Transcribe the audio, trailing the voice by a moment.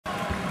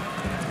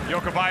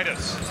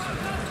Jokubaitis.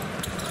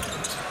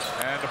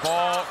 And the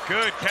ball,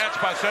 good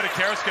catch by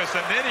Sedekarskas,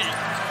 and then he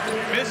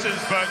misses,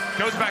 but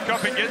goes back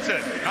up and gets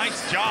it.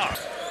 Nice job.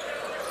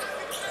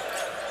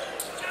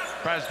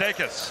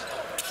 Brasdeikis.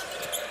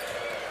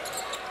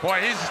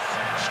 Boy, he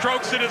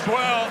strokes it as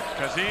well,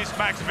 because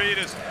Max Veed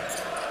is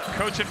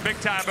coaching big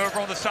time over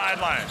on the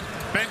sideline.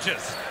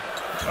 Benches.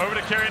 Over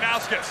to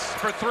Karinauskas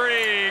for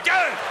three.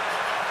 Good!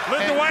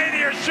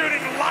 Lithuania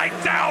shooting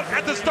lights out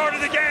at the start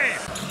of the game.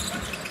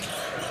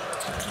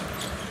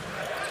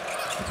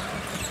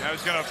 Now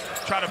he's going to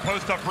try to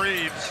post up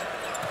Reeves.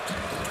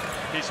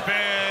 He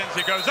spins,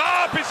 he goes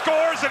up, he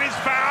scores, and he's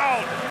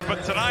fouled.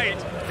 But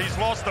tonight, he's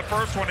lost the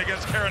first one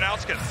against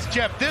Karinauskas.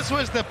 Jeff, this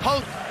was the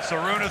post.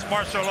 Sarunas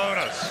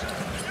Marciulionis.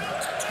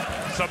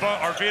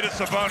 Arvydas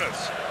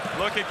Sabonis.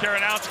 Look at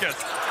Karinauskas.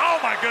 Oh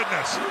my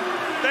goodness.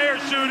 They are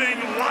shooting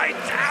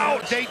lights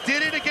out. They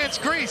did it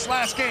against Greece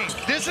last game.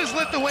 This is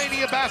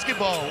Lithuania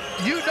basketball.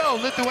 You know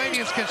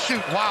Lithuanians can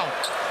shoot. Wow.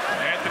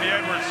 Anthony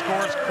Edwards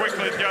scores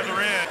quickly at the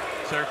other end.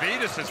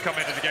 Arvydas has come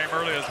into the game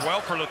early as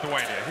well for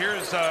Lithuania.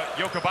 Here's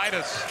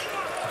Jokubaitis.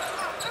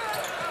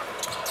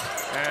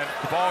 And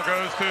the ball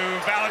goes to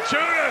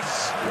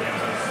Valanciunas.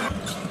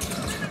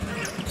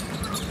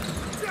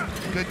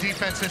 Good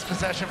defense this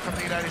possession from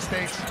the United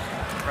States.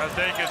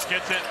 Brasdeikis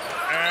gets it,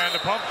 and the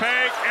pump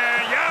fake,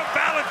 and yeah,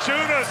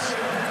 Valanciunas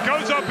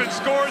goes up and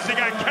scores. He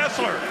got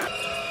Kessler.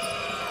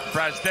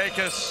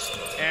 Brasdeikis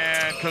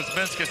and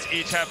Kuzminskas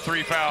each have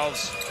 3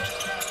 fouls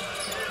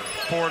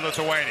for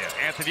Lithuania.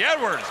 Anthony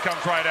Edwards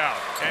comes right out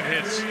and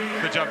hits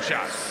the jump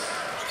shot.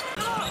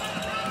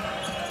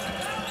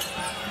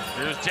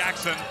 Here's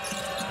Jackson.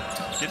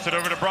 Gets it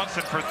over to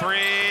Brunson for 3.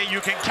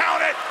 You can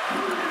count it,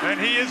 and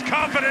he is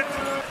confident.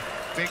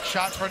 Big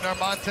shot for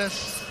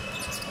Nermontes,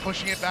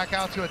 pushing it back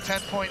out to a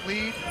 10-point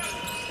lead.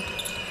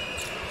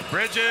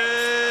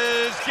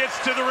 Bridges gets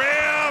to the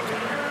rim.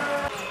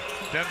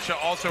 Demsha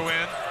also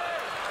in.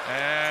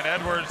 And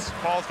Edwards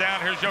falls down.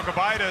 Here's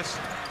Jokubaitis.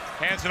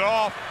 Hands it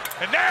off.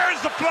 And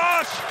there's the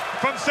flush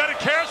from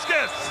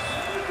Sedekarskas.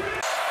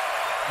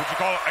 Would you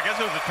call it? I guess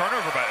it was a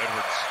turnover by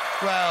Edwards.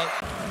 Well,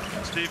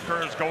 Steve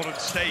Kerr's Golden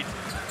State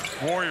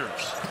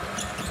Warriors.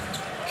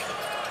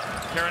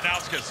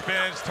 Karinauskas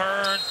spins,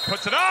 turns,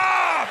 puts it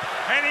up,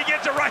 and he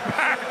gets it right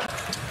back.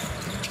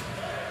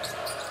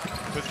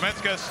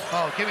 Kuzminskas.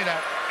 Oh, give me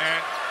that.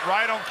 And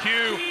right on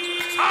cue.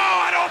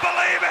 Oh, I don't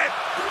believe it!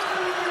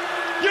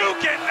 You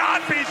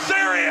cannot be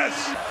serious!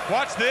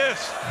 Watch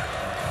this.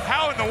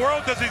 How in the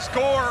world does he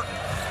score?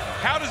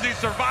 How does he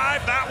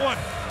survive that one?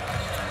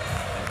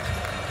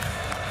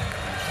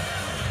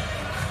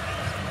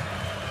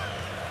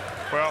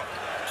 Well,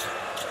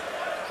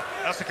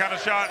 that's the kind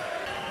of shot.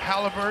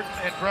 Halliburton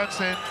and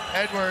Brunson,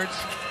 Edwards,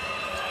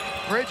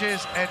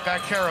 Bridges, and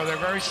Vaccaro. They're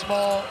very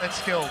small and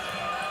skilled.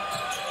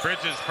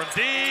 Bridges from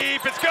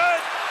deep, it's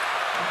good!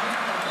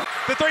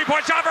 The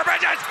three-point shot for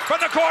Bridges from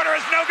the corner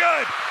is no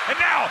good. And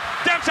now,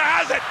 Demsha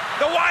has it,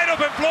 the wide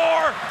open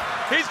floor.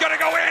 He's gonna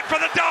go in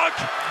for the dunk,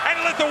 and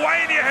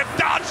Lithuania have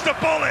dodged the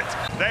bullet.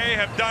 They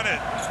have done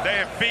it. They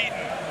have beaten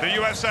the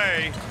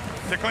USA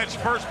to clinch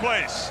first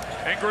place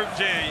in Group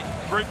J,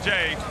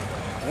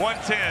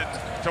 110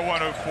 to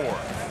 104.